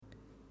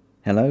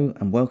Hello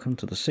and welcome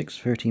to the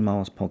 630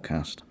 Miles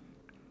podcast.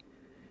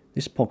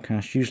 This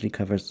podcast usually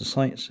covers the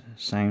sights,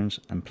 sounds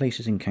and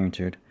places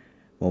encountered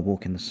while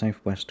walking the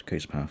Southwest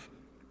Coast Path.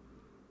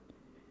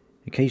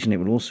 Occasionally it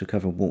will also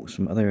cover walks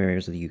from other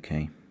areas of the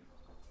UK.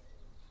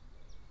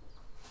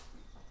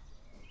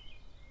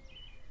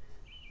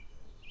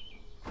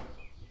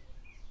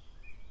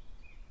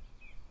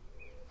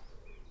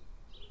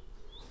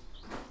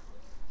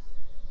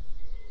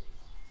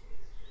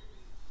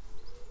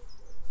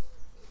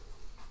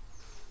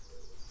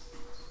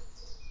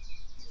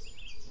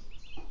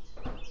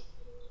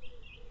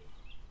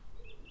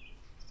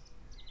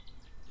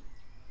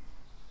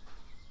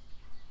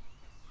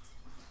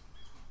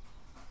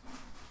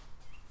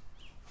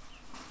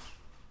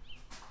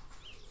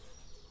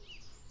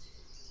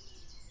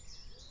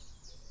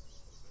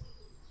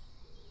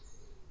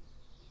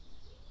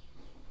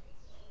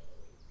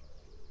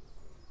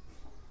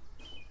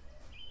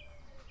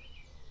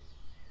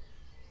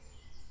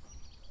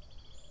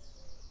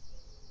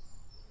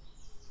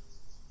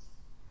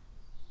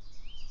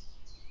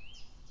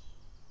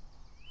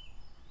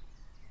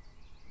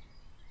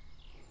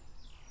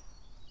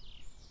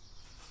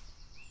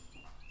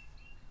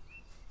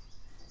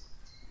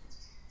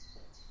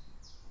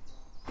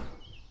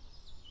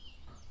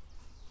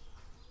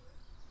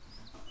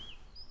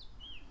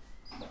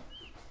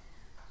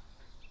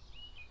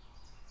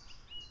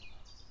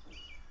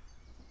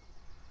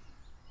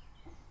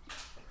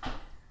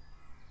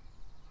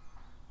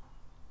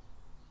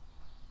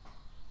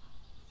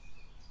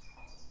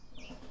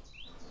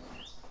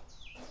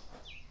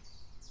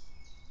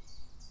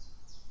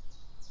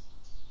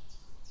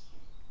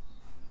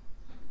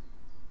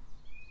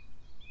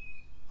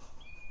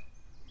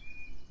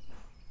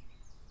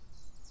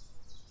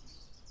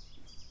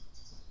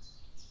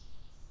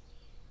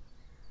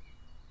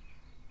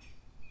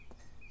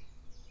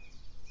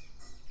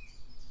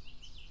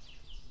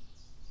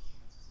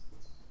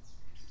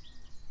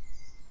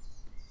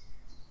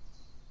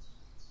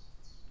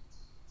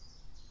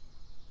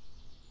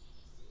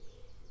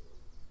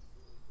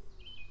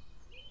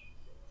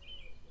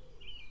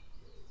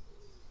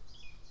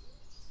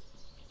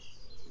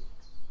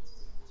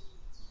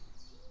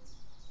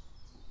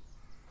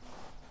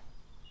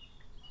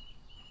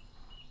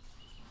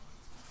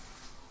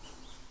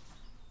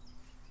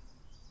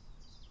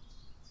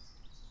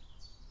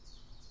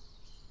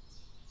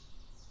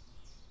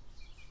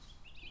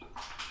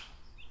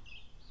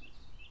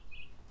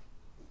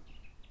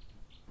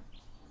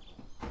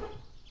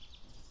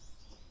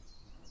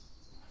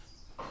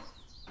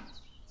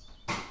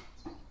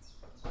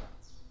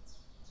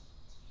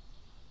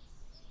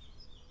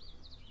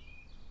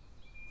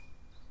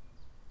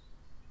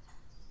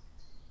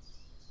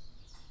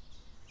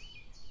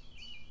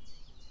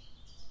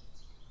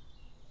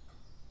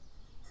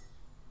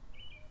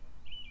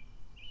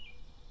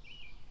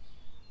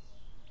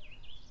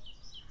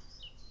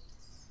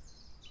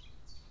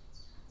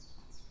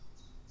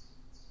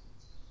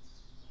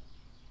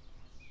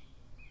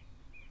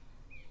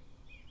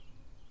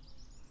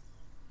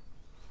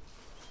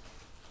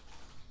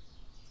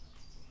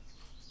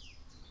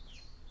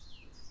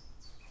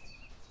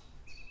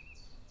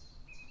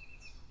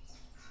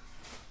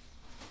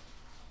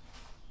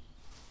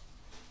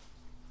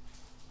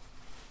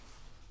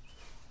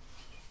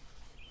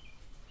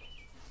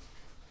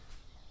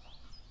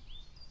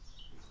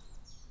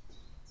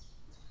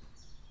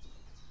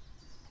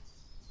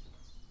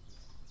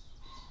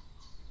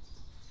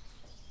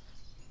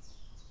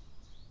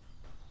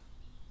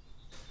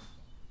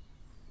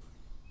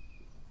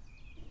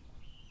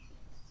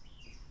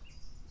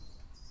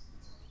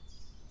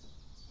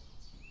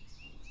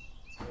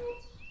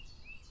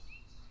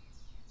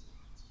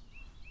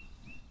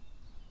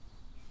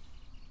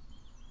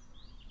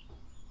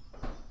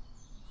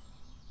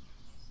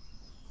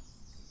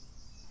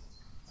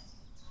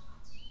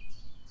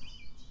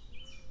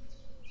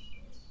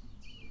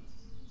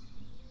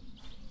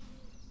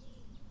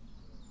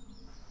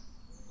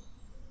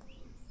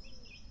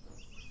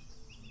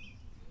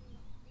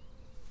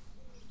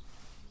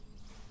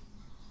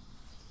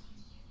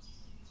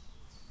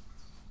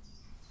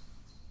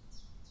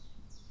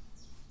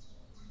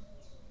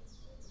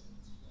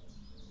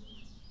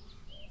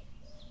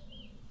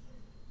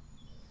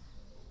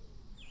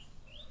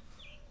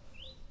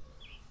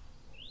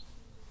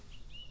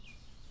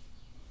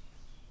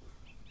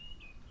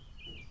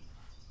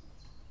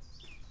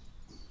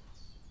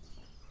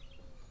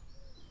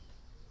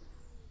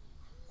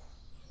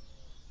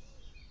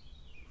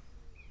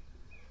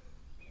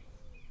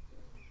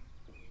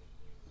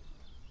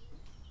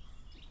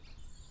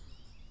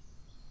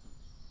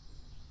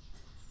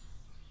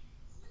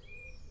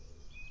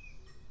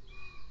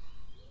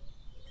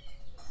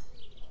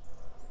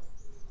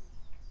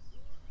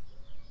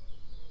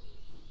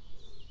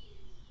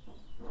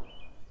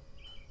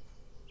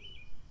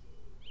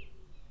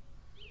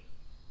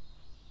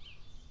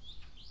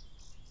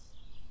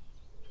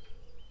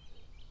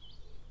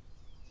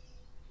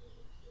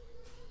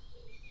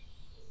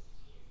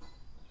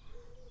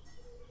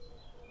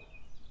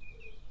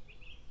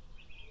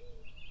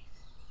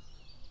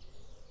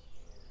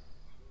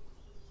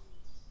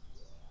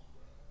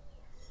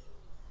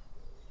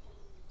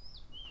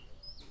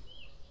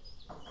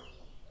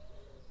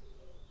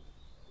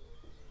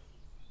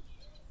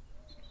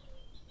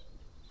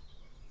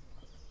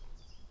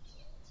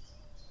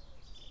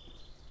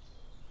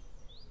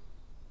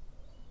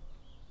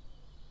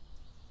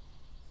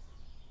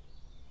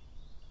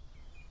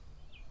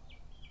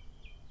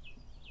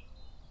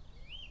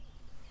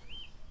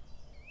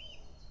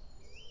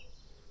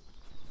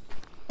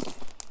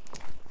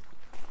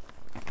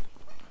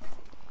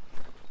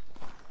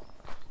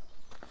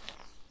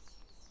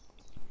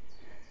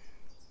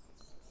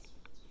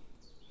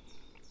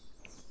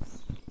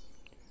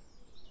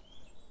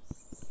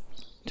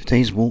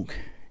 Today's walk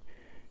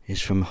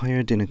is from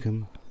Higher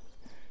Dinnicum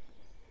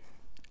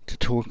to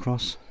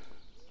Torcross,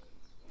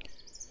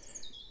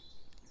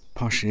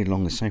 partially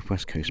along the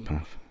southwest coast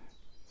path.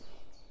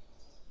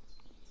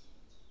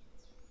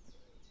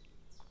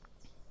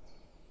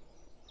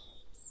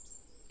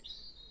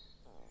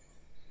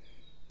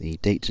 The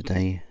date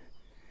today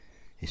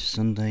is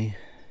Sunday,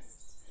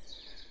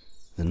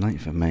 the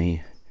 9th of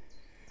May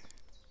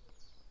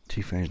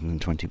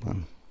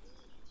 2021.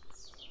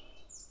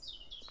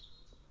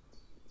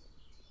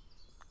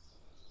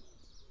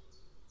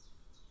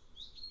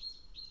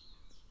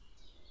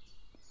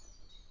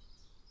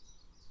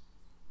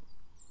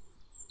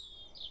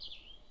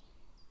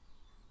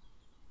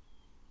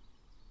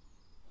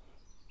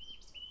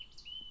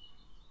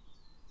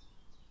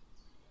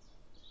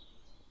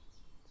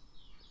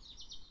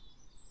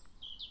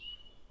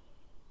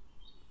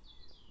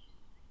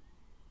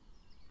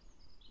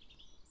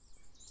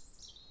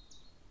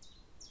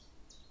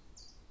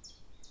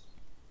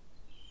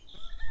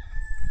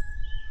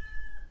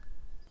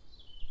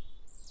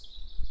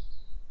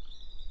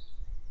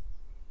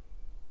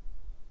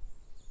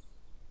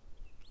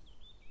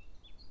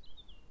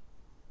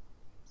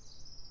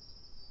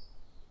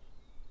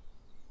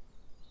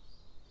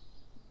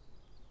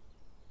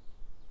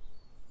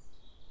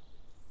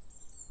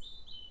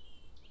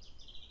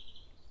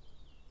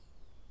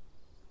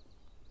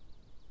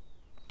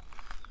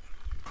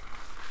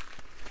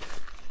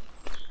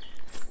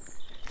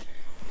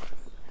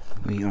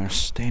 We are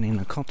staying in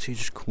a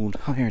cottage called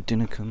Higher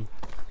Dinnicum,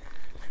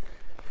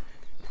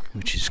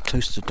 which is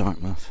close to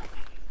Dartmouth.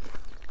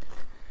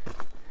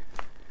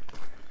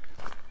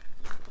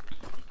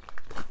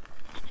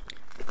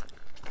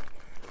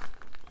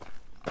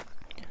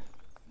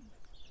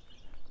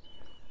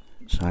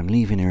 So I'm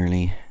leaving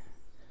early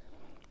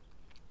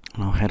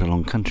and I'll head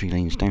along country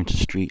lanes down to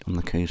Street on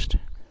the coast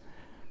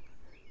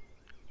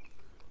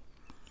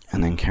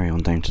and then carry on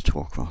down to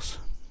Torcross.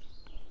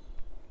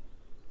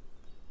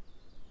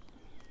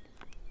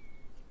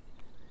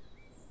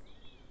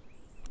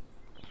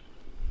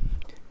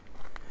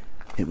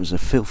 It was a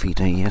filthy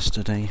day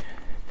yesterday.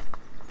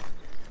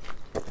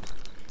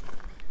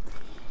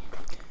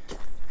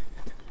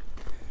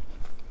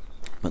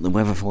 But the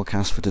weather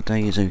forecast for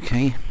today is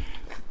okay.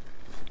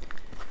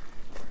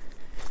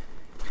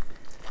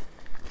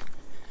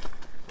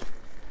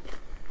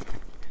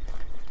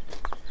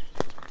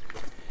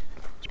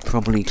 It's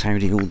probably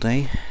cloudy all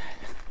day.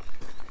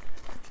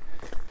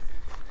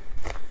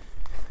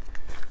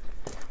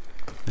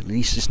 At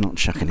least it's not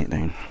chucking it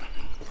down.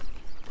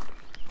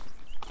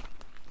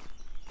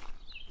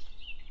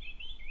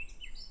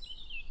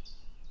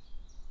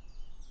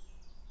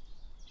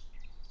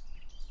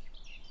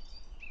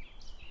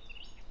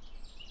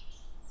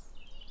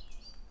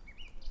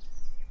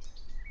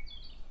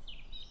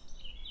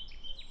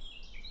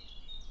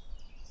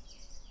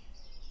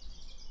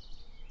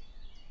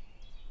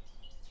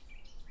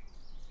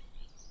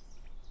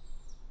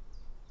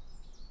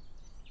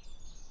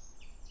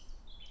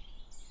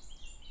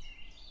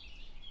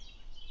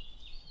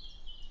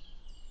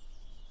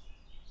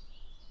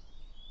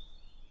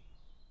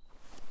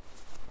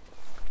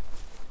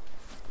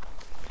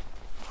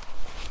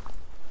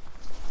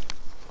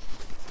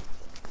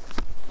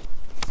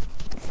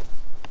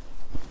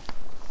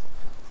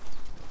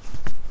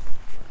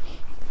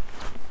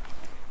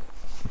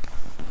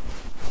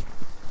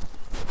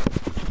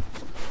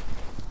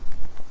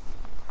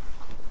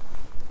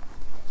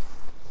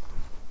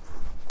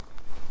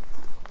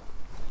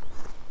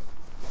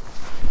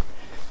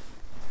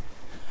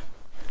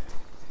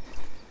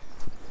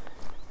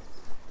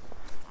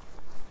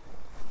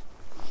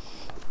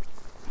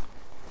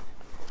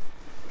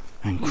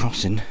 I'm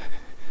crossing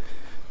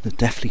the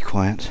deathly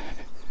quiet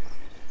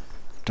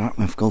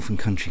Dartmouth Golf and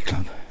Country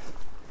Club.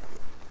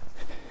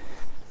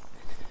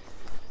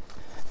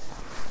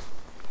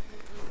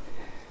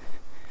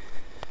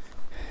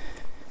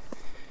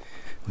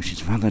 Which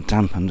is rather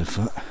damp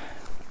underfoot.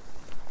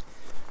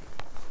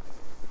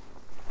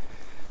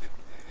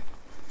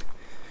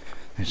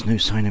 There's no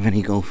sign of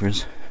any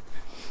golfers.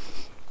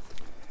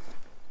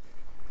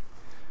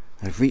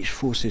 I've reached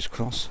Forces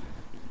Cross,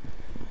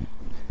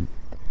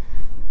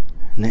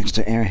 next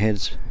to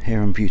Airhead's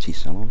Hair and Beauty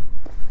Salon.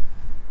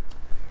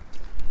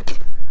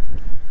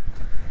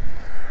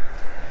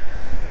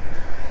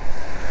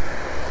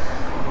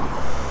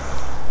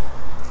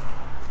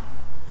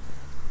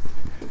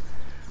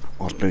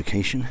 Odd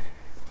location.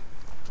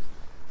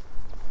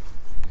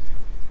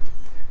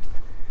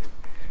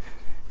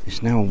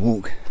 It's now a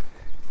walk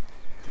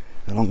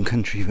along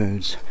country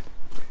roads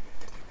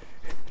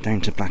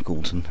down to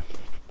Blackalton.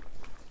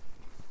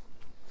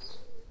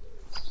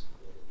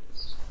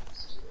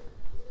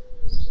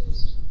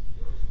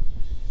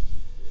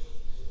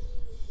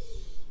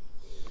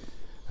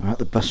 I'm at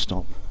the bus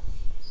stop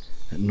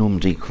at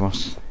Normandy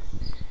Cross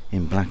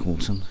in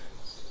Blackalton,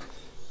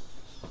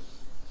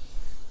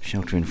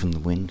 sheltering from the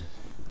wind.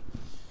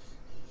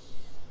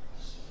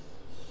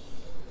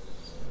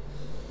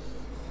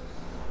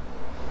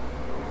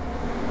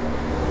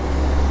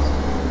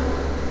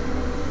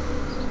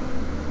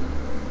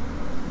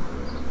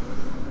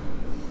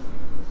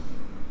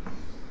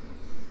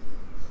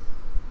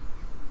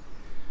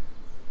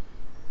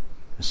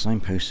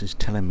 signpost is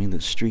telling me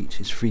that street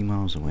is 3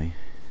 miles away.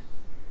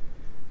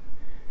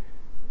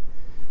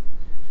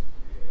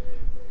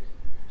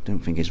 Don't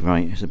think it's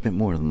right, it's a bit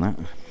more than that.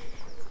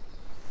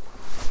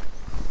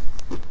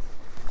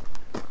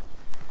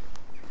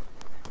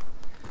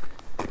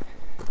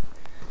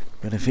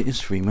 But if it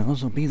is 3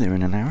 miles, I'll be there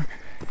in an hour.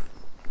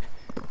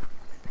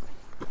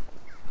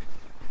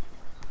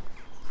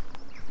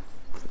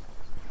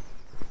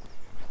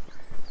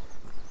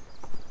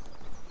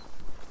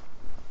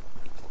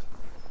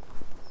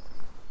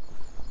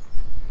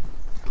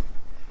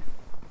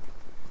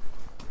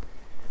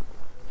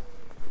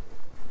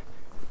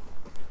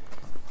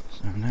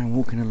 So I'm now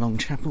walking along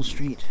Chapel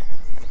Street,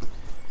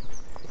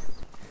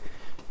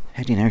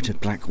 heading out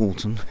of Black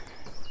Walton.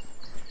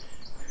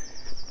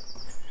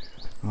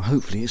 I'll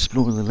hopefully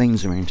explore the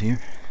lanes around here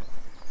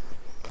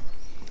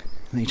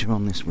later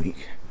on this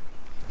week.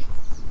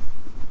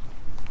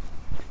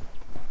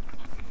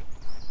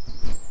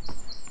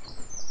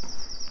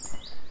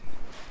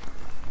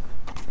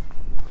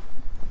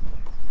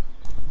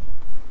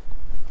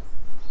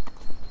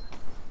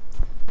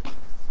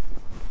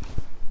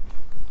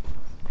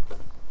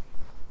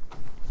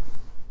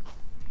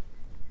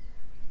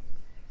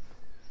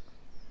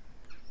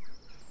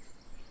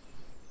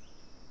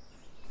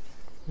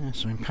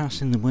 So I'm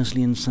passing the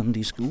Wesleyan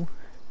Sunday School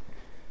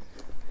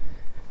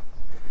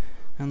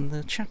and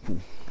the chapel.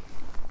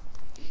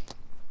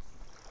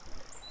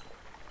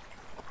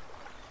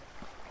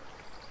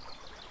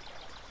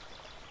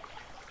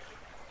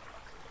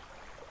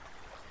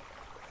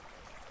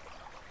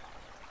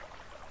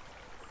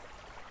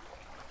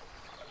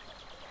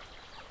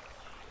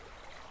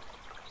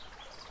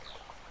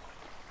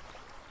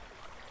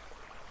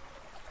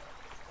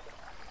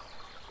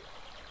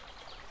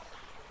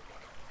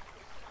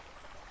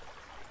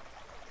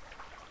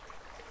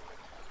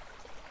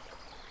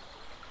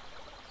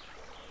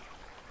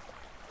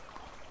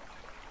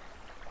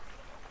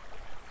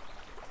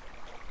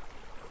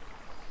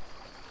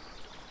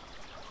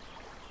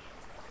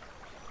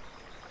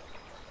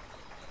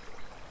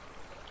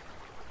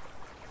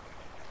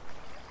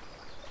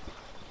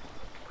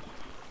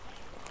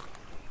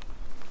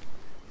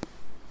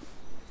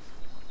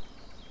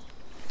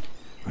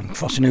 I'm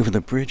crossing over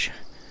the bridge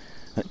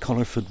at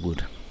Collerford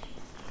Wood.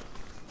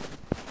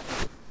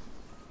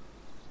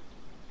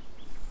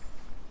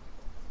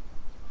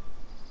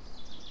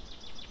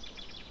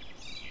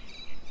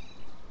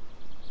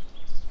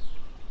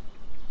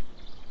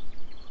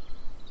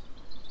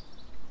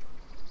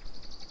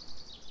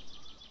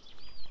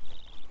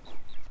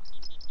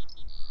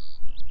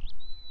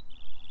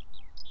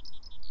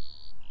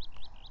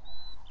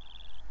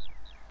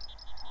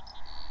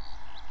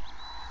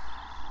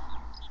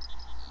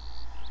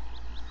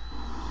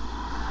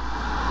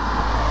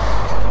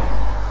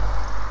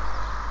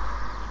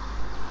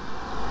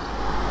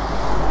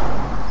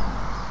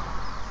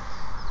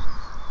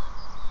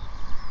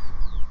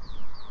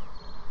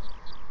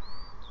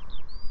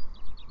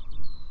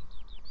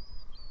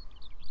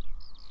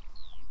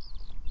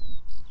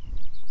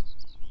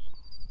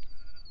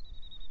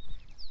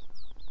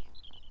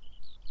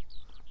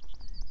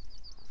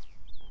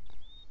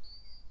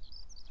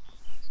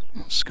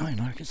 That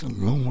Skylark is a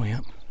long way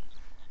up.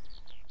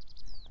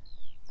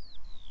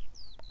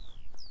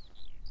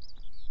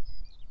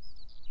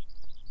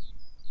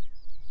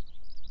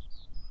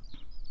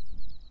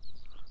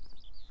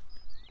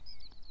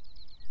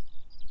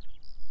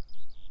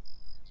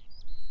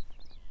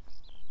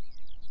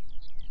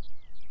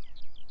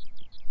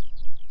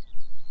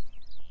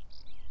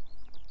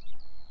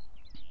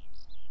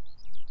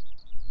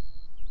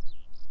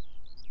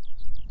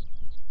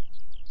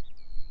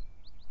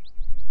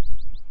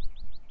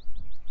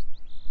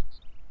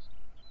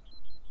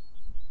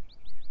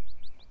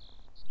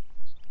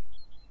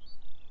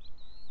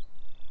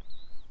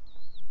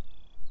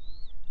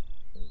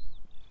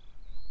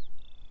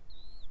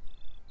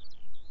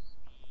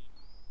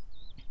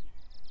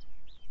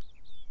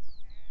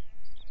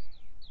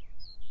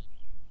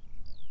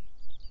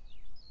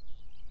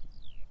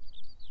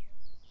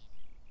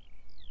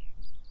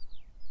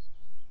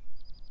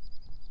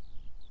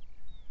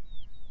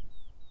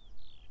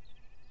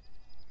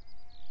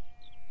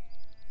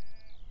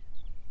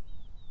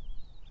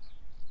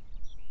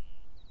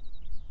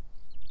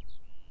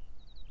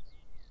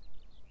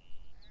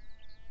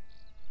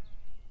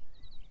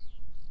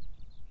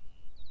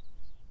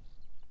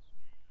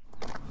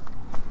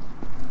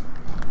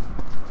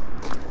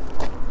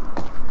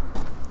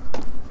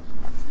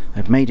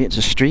 I've made it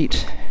to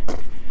street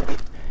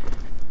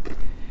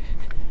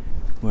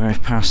where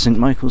I've passed St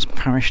Michael's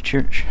Parish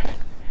Church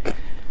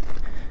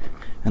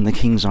and the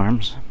King's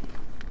Arms.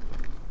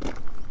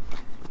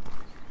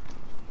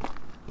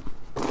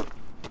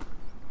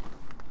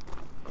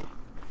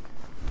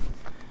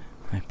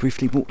 I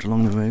briefly walked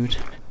along the road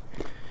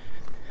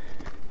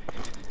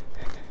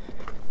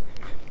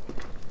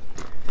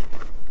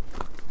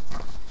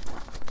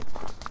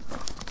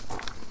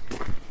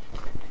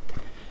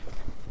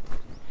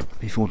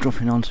before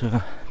dropping onto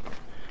a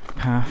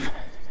path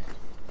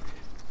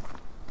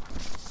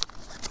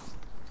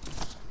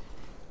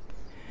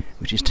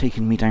which is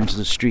taking me down to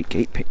the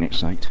Streetgate picnic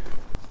site.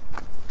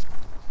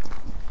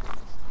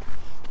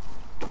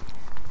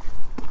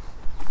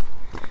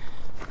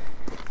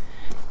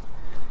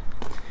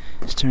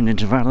 It's turned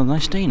into a rather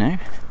nice day now,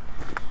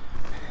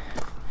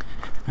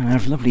 and I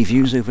have lovely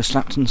views over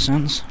Slapton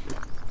Sands.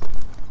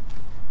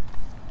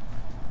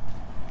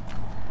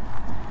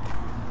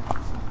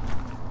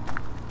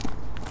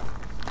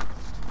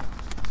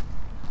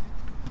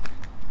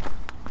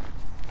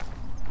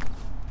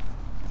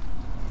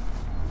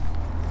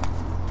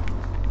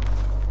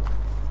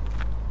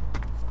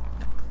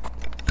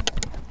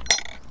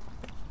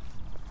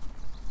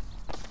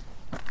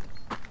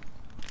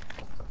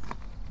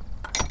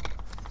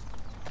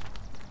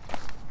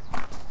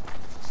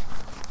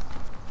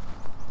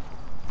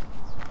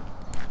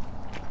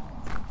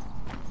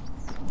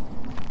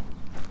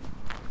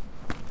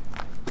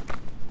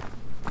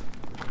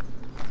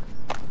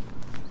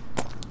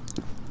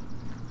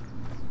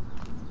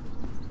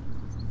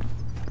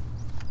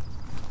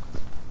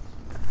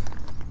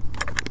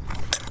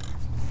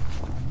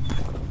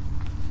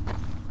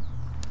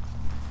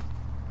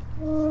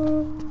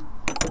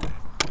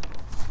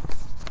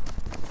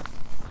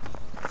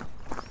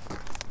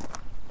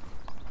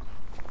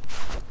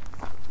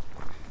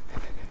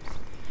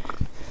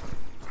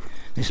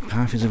 This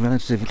path is a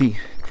relatively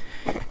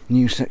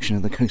new section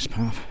of the coast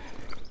path.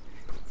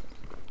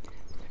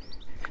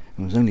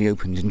 It was only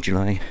opened in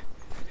July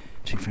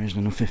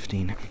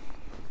 2015.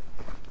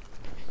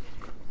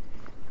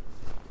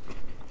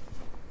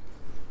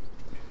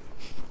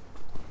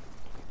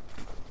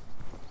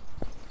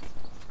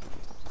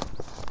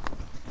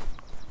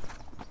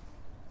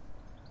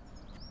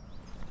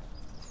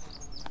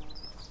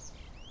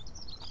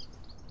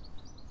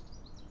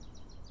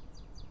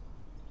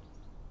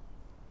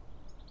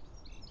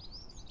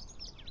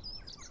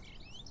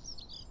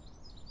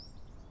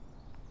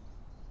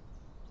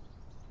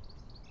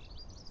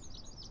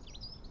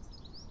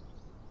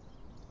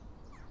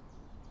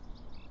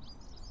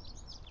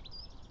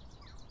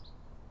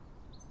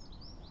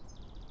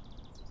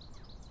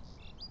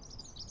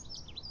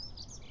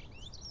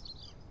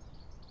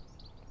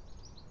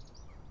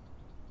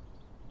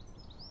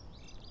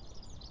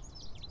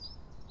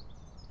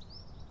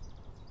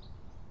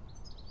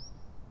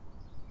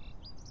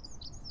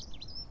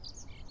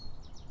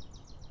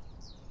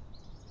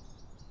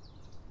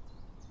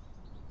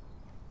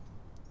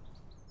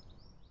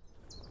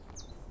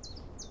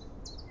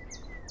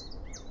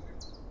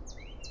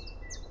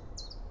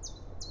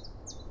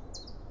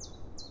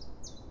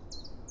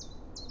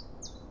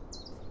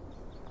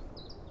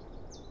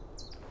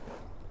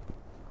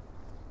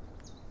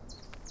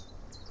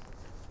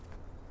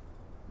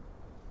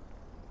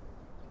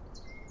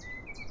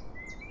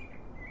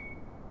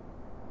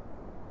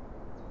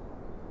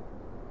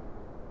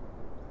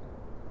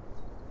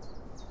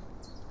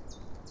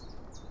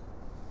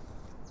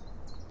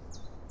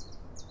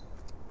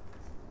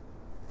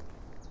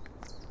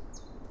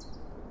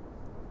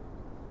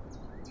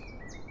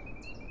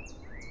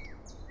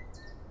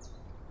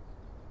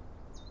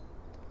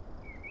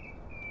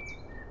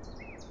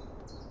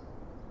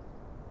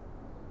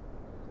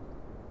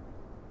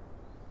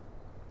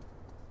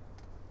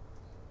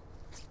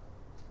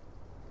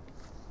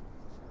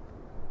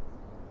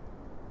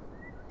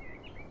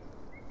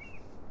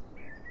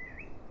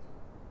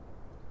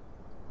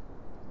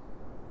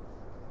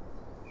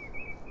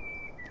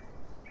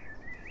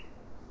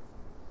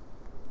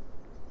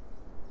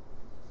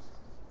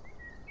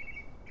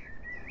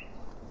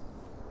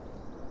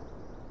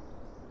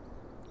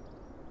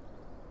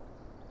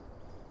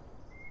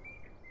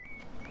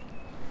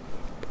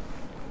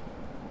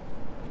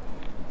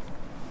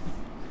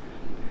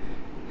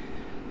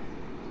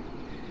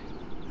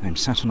 I'm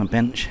sat on a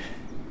bench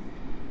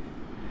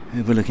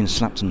overlooking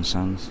Slapton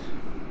Sands.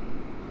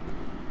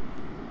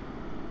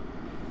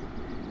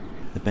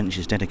 The bench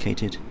is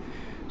dedicated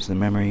to the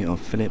memory of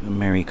Philip and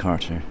Mary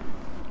Carter.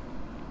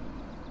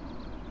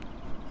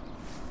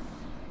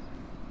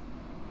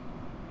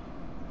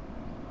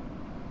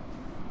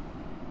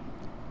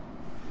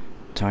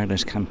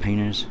 Tireless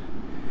campaigners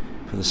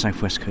for the South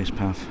West Coast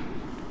Path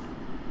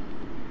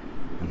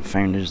and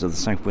founders of the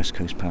South West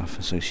Coast Path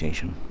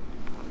Association.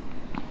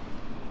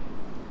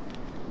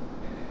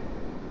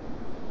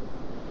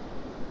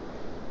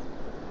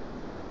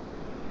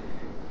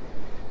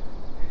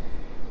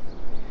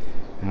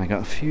 And I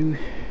got a few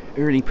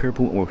early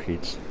purple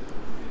orchids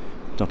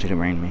dotted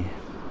around me.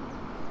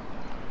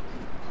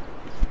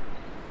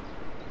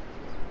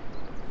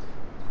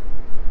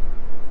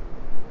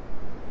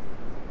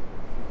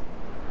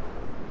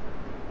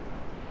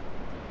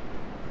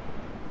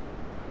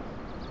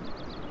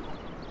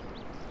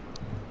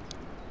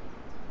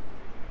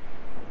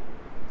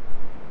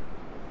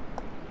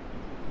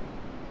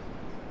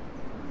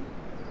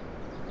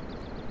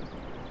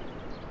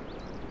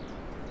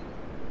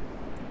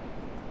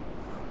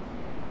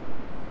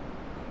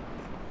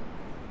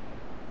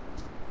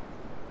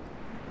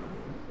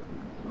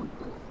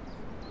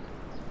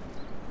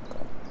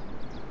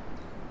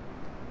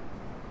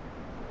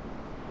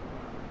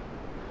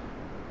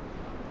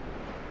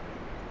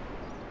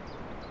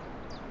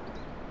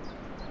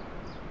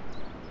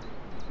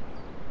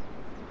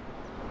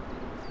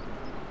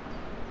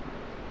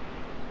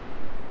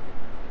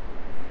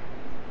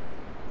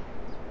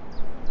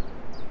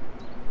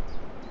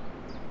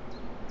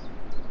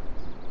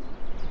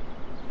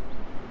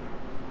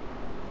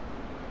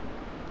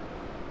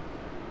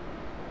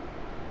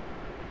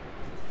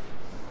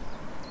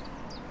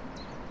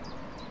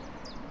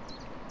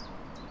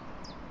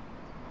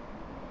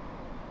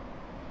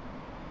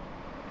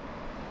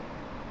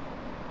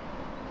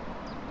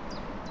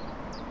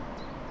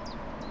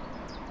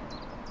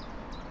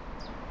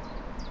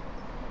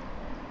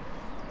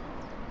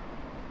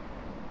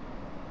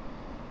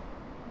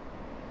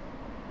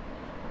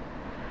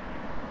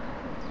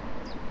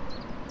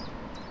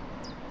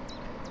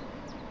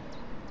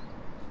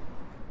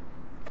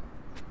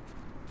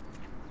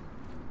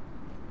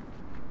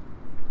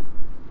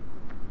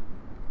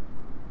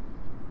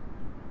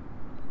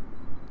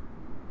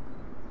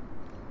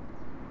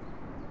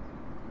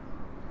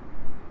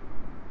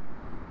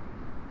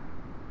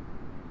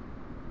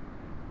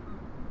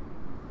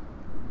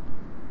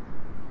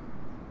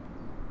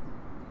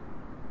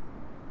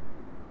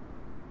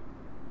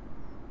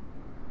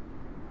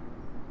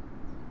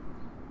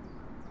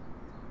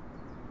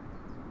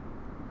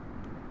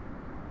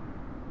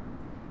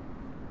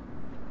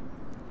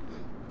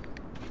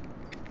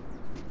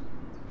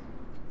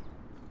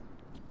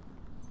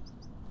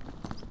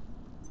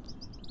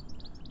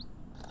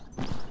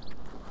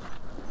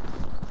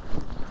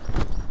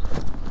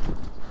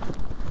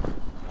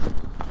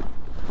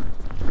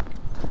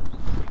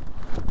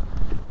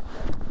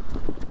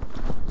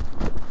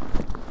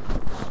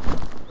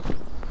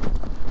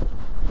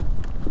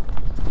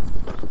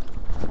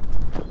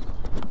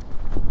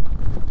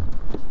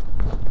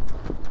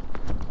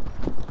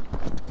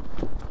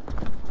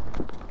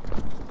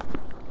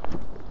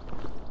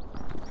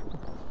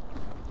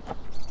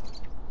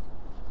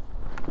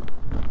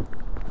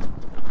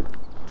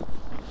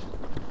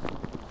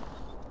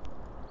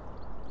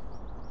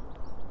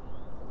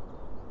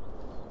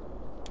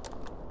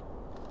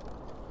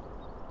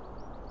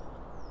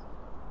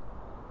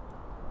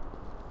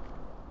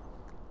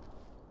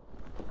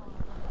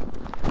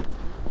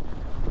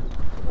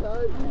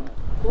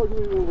 told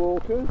you we were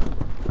walkers.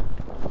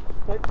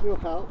 Thanks for your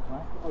help.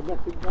 Right. I'm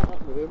messing that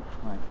up with him.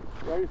 Right.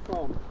 Where are you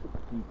from?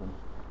 Cleveland.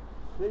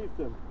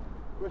 Clevedon.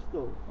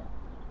 Bristol. Yeah.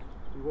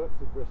 He works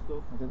in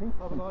Bristol. Did he?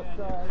 Have a nice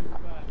day.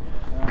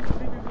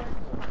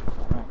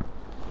 Right.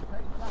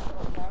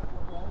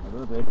 I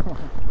will do.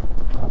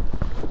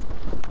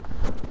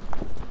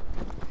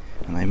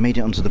 And I made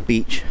it onto the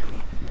beach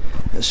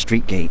at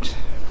Street Gate.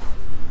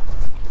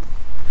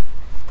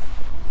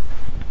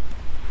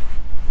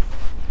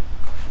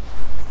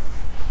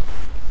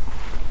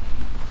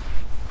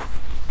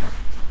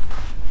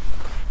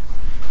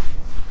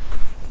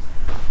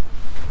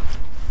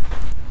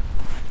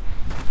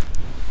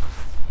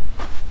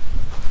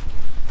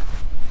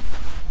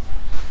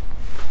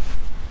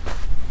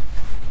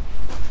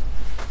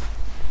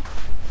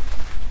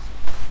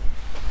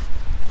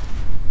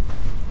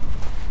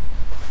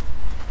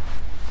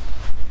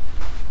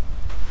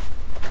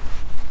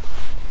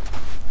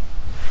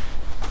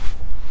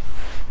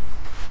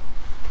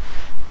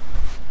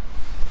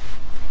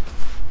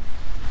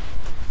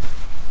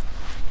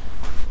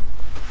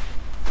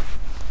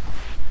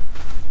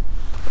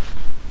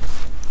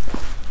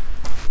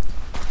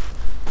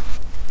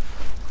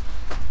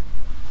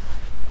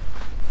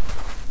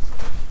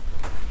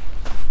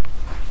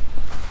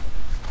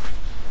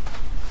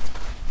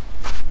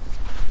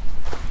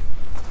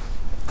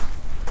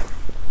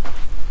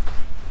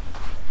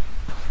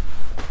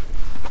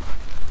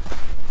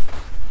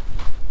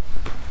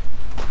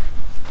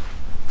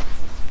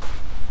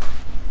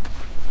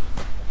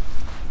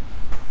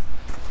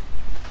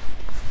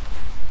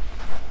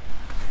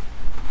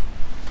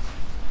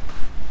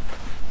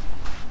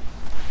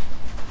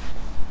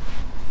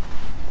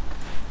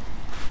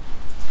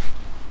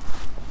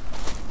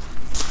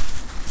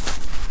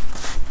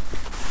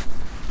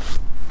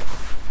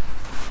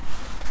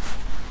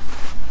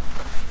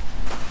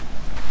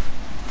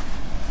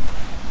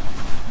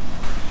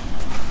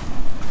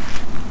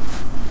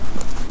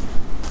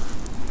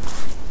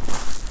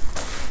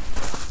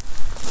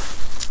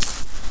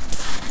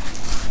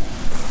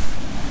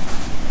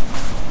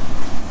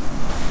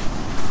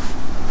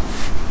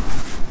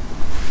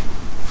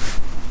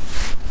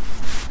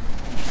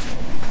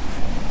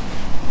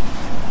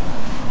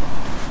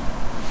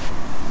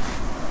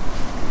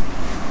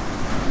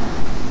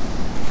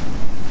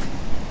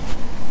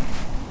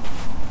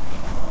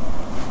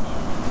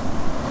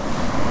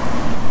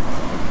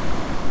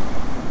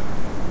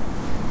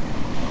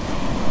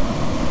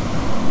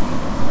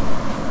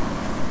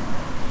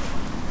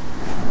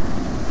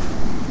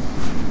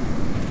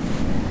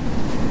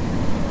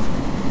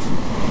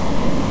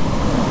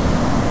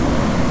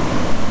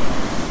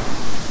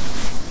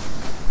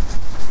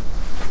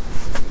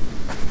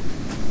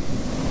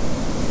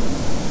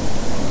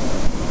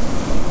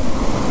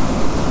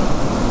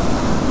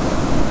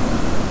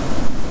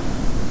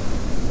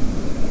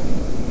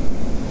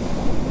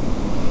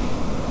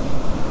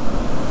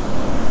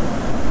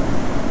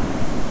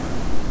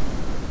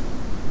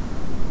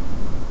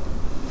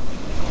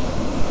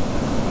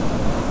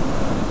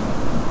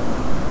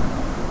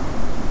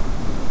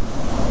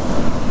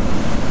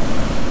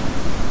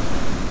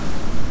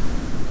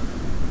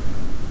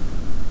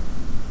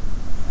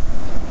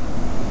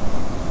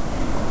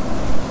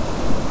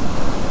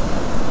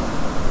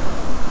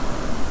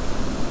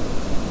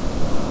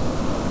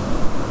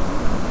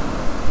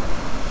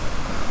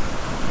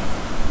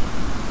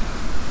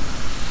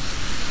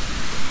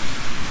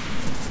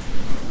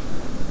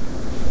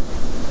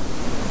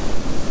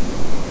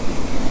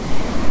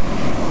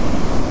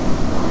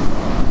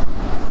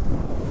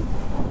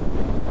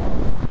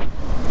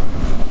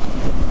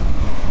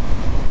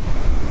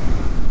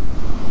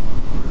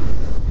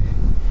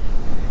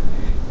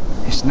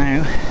 It's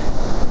now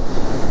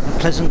a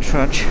pleasant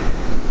trudge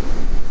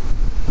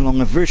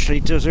along a virtually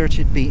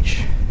deserted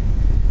beach.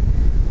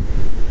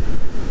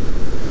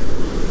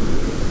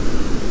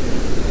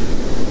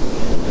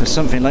 For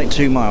something like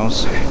 2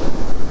 miles.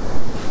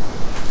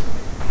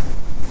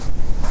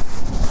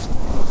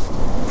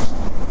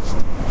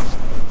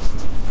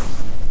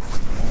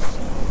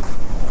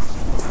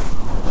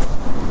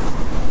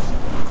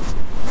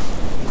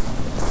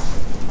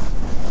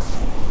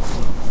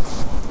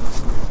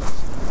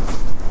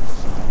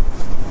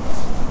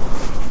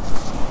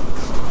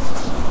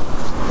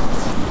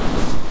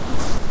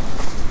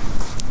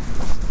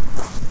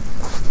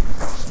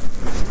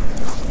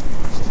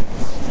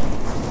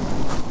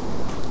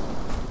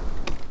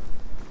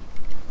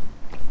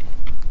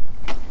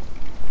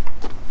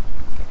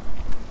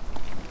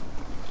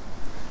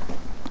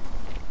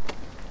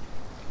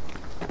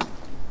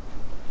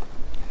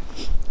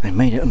 I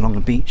made it along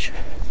the beach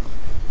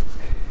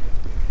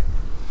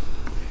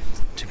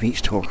to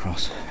Beach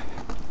Torcross.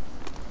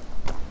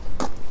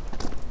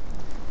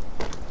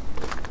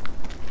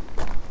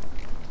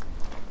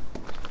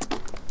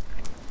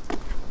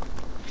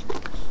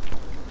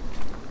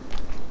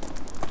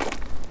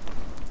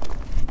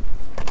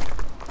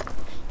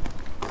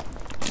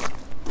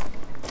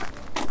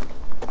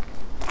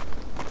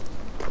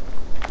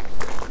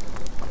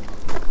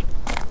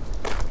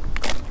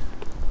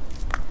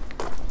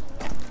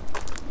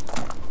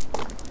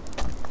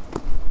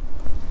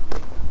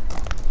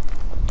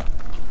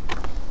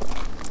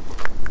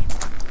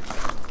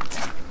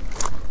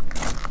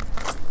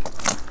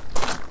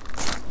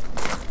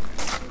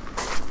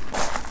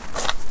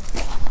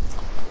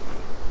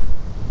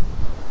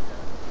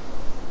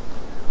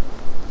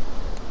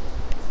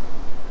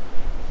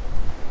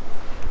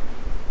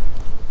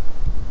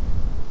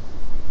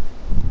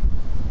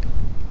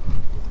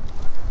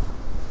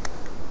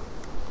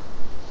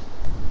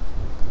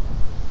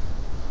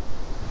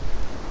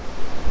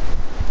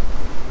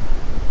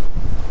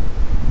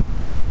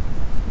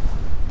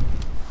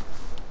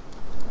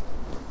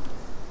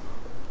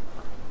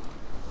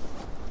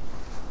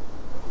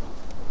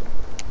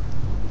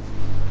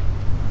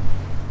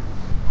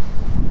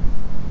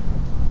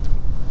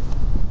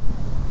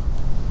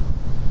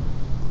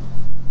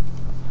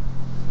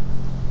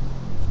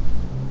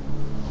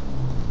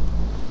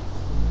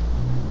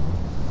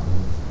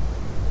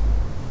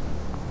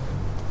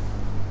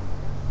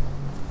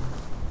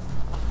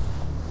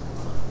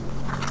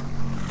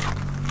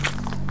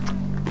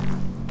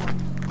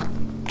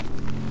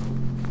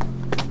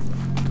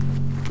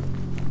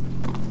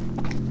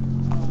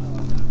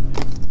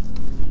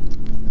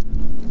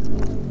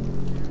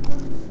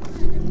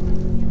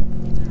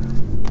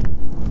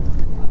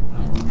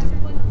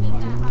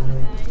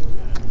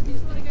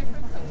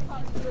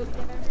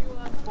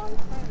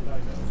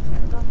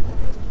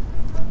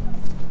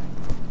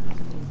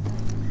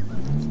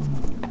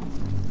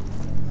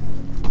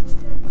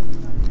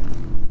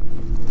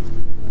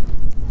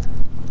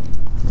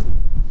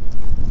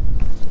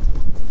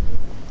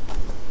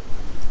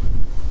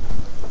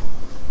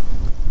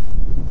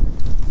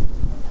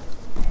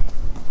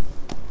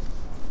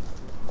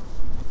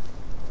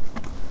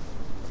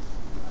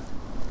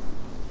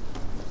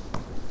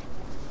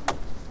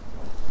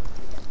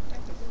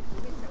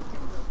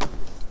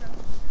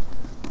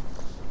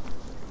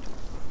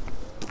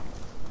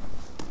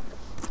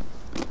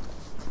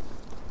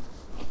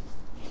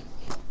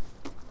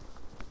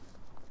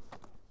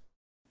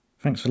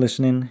 Thanks for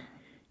listening.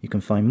 You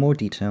can find more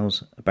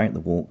details about the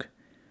walk,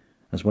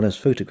 as well as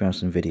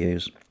photographs and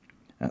videos,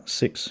 at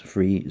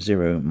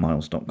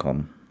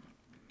 630miles.com.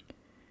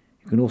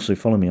 You can also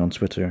follow me on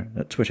Twitter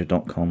at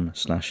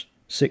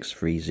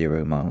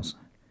twitter.com/630miles.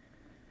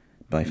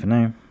 Bye for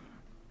now.